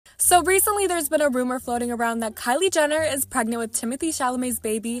So recently there's been a rumor floating around that Kylie Jenner is pregnant with Timothee Chalamet's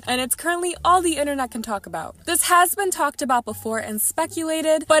baby, and it's currently all the internet can talk about. This has been talked about before and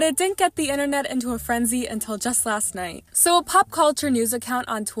speculated, but it didn't get the internet into a frenzy until just last night. So a pop culture news account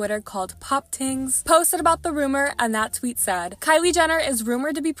on Twitter called Pop Tings posted about the rumor, and that tweet said, "Kylie Jenner is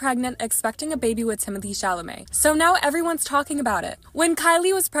rumored to be pregnant, expecting a baby with Timothee Chalamet." So now everyone's talking about it. When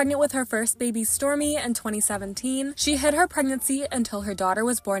Kylie was pregnant with her first baby Stormi in 2017, she hid her pregnancy until her daughter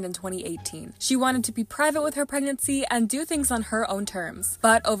was born in 2018. She wanted to be private with her pregnancy and do things on her own terms.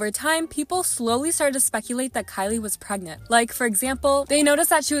 But over time, people slowly started to speculate that Kylie was pregnant. Like, for example, they noticed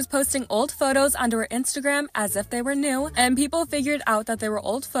that she was posting old photos onto her Instagram as if they were new, and people figured out that they were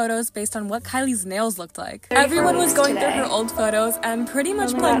old photos based on what Kylie's nails looked like. Everyone was going through her old photos and pretty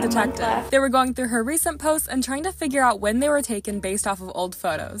much playing detective. They were going through her recent posts and trying to figure out when they were taken based off of old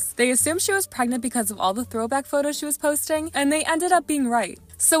photos. They assumed she was pregnant because of all the throwback photos she was posting, and they ended up being right.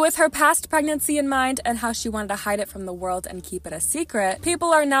 So with her past pregnancy in mind and how she wanted to hide it from the world and keep it a secret,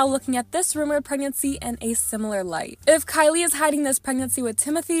 people are now looking at this rumored pregnancy in a similar light. If Kylie is hiding this pregnancy with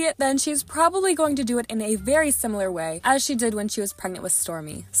Timothee, then she's probably going to do it in a very similar way as she did when she was pregnant with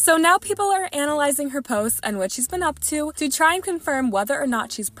Stormi. So now people are analyzing her posts and what she's been up to try and confirm whether or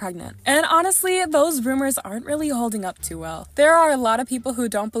not she's pregnant. And honestly, those rumors aren't really holding up too well. There are a lot of people who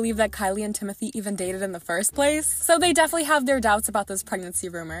don't believe that Kylie and Timothee even dated in the first place, so they definitely have their doubts about this pregnancy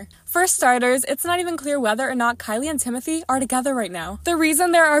rumor. For starters, it's not even clear whether or not Kylie and Timothee are together right now. The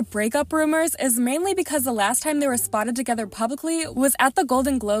reason there are breakup rumors is mainly because the last time they were spotted together publicly was at the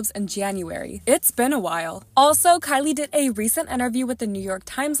Golden Globes in January. It's been a while. Also, Kylie did a recent interview with the New York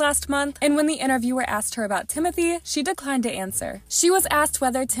Times last month, and when the interviewer asked her about Timothee, she declined to answer. She was asked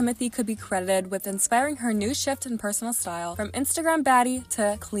whether Timothee could be credited with inspiring her new shift in personal style from Instagram baddie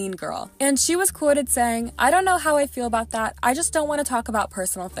to clean girl. And she was quoted saying, "I don't know how I feel about that. I just don't want to talk about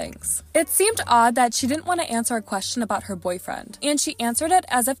personal things." It seemed odd that she didn't want to answer a question about her boyfriend, and she answered it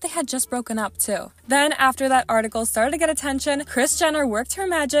as if they had just broken up too. Then after that article started to get attention, Kris Jenner worked her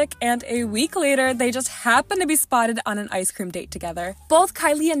magic, and a week later they just happened to be spotted on an ice cream date together. Both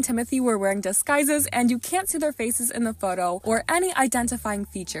Kylie and Timothee were wearing disguises, and you can't see their faces in the photo or any identifying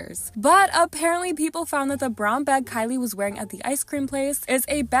features. But apparently people found that the brown bag Kylie was wearing at the ice cream place is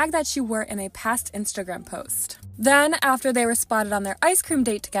a bag that she wore in a past Instagram post. Then, after they were spotted on their ice cream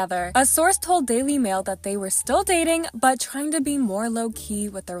date together, a source told Daily Mail that they were still dating, but trying to be more low-key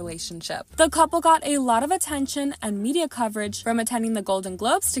with their relationship. The couple got a lot of attention and media coverage from attending the Golden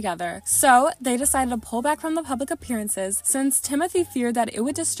Globes together, so they decided to pull back from the public appearances since Timothee feared that it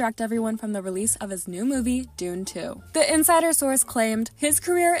would distract everyone from the release of his new movie, Dune 2. The insider source claimed, "His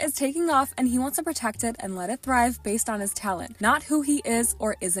career is taking off and he wants to protect it and let it thrive based on his talent, not who he is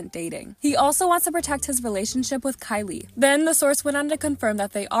or isn't dating. He also wants to protect his relationship with Kylie." Then the source went on to confirm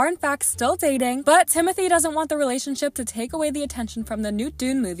that they are in fact still dating, but Timothee doesn't want the relationship to take away the attention from the new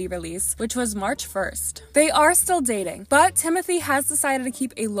Dune movie release, which was March 1st. They are still dating, but Timothee has decided to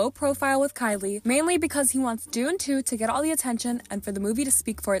keep a low profile with Kylie, mainly because he wants Dune 2 to get all the attention and for the movie to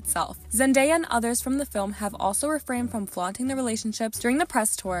speak for itself. Zendaya and others from the film have also refrained from flaunting their relationships during the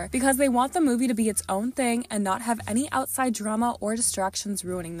press tour because they want the movie to be its own thing and not have any outside drama or distractions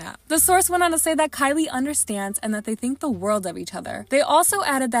ruining that. The source went on to say that Kylie understands and that they think the world of each other. They also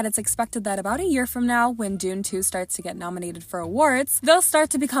added that it's expected that about a year from now, when Dune 2 starts to get nominated for awards, they'll start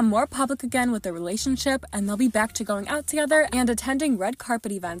to become more public again with their relationship, and they'll be back to going out together and attending red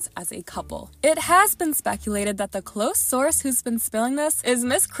carpet events as a couple. It has been speculated that the close source who's been spilling this is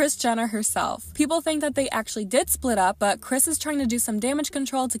Miss Kris Jenner herself. People think that they actually did split up, but Kris is trying to do some damage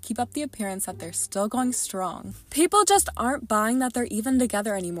control to keep up the appearance that they're still going strong. People just aren't buying that they're even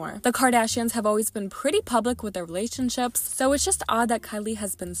together anymore. The Kardashians have always been pretty public with their relationships, so it's just odd that Kylie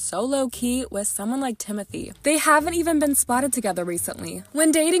has been so low-key with someone like Timothee. They haven't even been spotted together recently.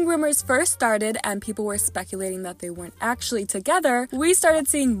 When dating rumors first started and people were speculating that they weren't actually together, we started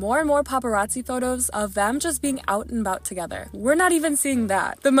seeing more and more paparazzi photos of them just being out and about together. We're not even seeing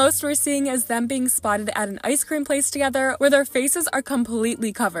that. The most we're seeing is them being spotted at an ice cream place together where their faces are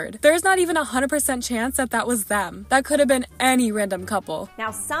completely covered. There's not even a 100% chance that that was them. That could have been any random couple.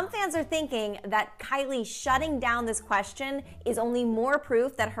 Now, some fans are thinking that Kylie shutting down this question is only more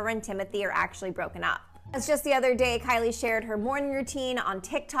proof that her and Timothee are actually broken up. It's just the other day, Kylie shared her morning routine on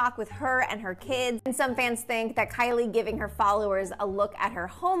TikTok with her and her kids, and some fans think that Kylie giving her followers a look at her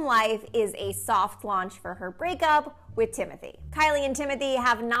home life is a soft launch for her breakup with Timothee. Kylie and Timothee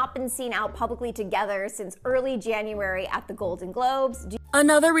have not been seen out publicly together since early January at the Golden Globes.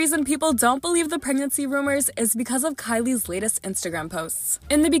 Another reason people don't believe the pregnancy rumors is because of Kylie's latest Instagram posts.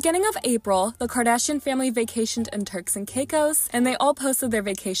 In the beginning of April, the Kardashian family vacationed in Turks and Caicos, and they all posted their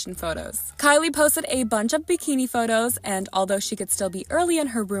vacation photos. Kylie posted a bunch of bikini photos, and although she could still be early in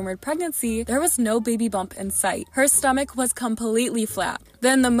her rumored pregnancy, there was no baby bump in sight. Her stomach was completely flat.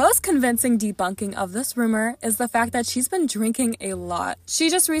 Then the most convincing debunking of this rumor is the fact that she's been drinking a lot.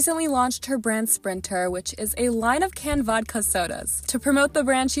 She just recently launched her brand Sprinter, which is a line of canned vodka sodas. To promote the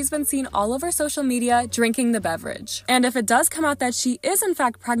brand, she's been seen all over social media drinking the beverage. And if it does come out that she is in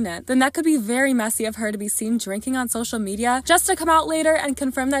fact pregnant, then that could be very messy of her to be seen drinking on social media just to come out later and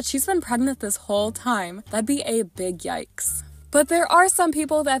confirm that she's been pregnant this whole time. That'd be a big yikes. But there are some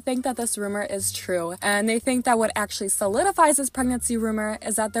people that think that this rumor is true, and they think that what actually solidifies this pregnancy rumor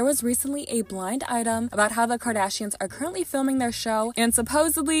is that there was recently a blind item about how the Kardashians are currently filming their show, and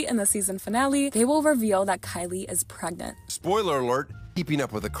supposedly in the season finale, they will reveal that Kylie is pregnant. Spoiler alert, Keeping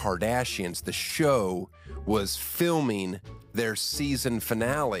Up with the Kardashians, the show was filming their season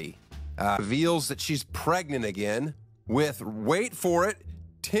finale. Reveals that she's pregnant again with, wait for it,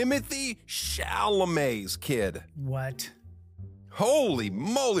 Timothee Chalamet's kid. What? Holy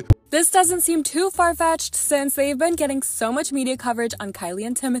moly. This doesn't seem too far-fetched since they've been getting so much media coverage on Kylie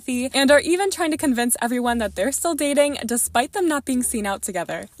and Timothee and are even trying to convince everyone that they're still dating despite them not being seen out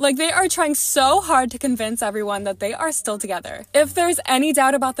together. Like, they are trying so hard to convince everyone that they are still together. If there's any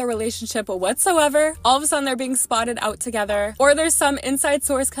doubt about their relationship whatsoever, all of a sudden they're being spotted out together, or there's some inside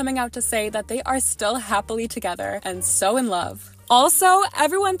source coming out to say that they are still happily together and so in love. Also,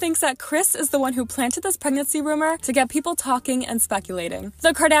 everyone thinks that Kris is the one who planted this pregnancy rumor to get people talking and speculating.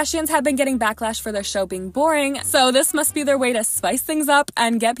 The Kardashians have been getting backlash for their show being boring, so this must be their way to spice things up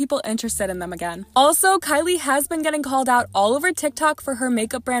and get people interested in them again. Also, Kylie has been getting called out all over TikTok for her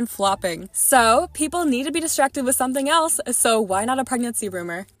makeup brand flopping. So, people need to be distracted with something else, so why not a pregnancy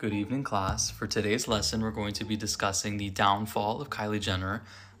rumor? Good evening, class. For today's lesson, we're going to be discussing the downfall of Kylie Jenner,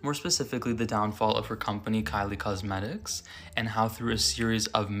 more specifically the downfall of her company Kylie Cosmetics, and how through a series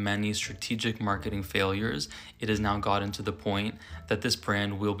of many strategic marketing failures, it has now gotten to the point that this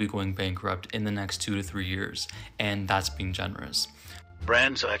brand will be going bankrupt in the next 2 to 3 years, and that's being generous.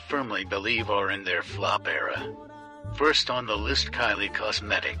 Brands I firmly believe are in their flop era. First on the list, Kylie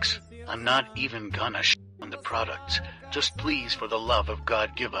Cosmetics. I'm not even gonna on the products. Just please, for the love of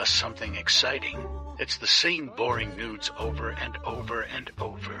God, give us something exciting. It's the same boring nudes over and over and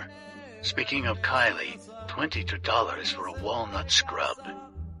over. Speaking of Kylie, $22 for a walnut scrub.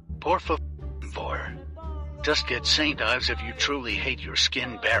 Por favor. Just get St. Ives if you truly hate your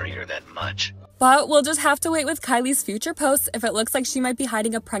skin barrier that much. But we'll just have to wait with Kylie's future posts if it looks like she might be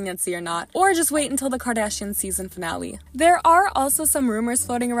hiding a pregnancy or not, or just wait until the Kardashian season finale. There are also some rumors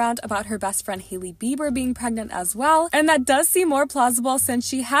floating around about her best friend Hailey Bieber being pregnant as well, and that does seem more plausible since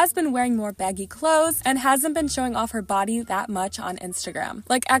she has been wearing more baggy clothes and hasn't been showing off her body that much on Instagram.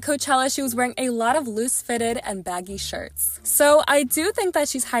 Like at Coachella, she was wearing a lot of loose-fitted and baggy shirts. So I do think that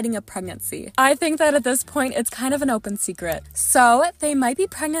she's hiding a pregnancy. I think that at this point, it's kind of an open secret. So they might be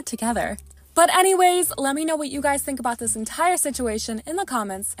pregnant together. But anyways, let me know what you guys think about this entire situation in the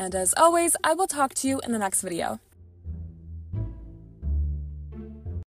comments, and as always, I will talk to you in the next video.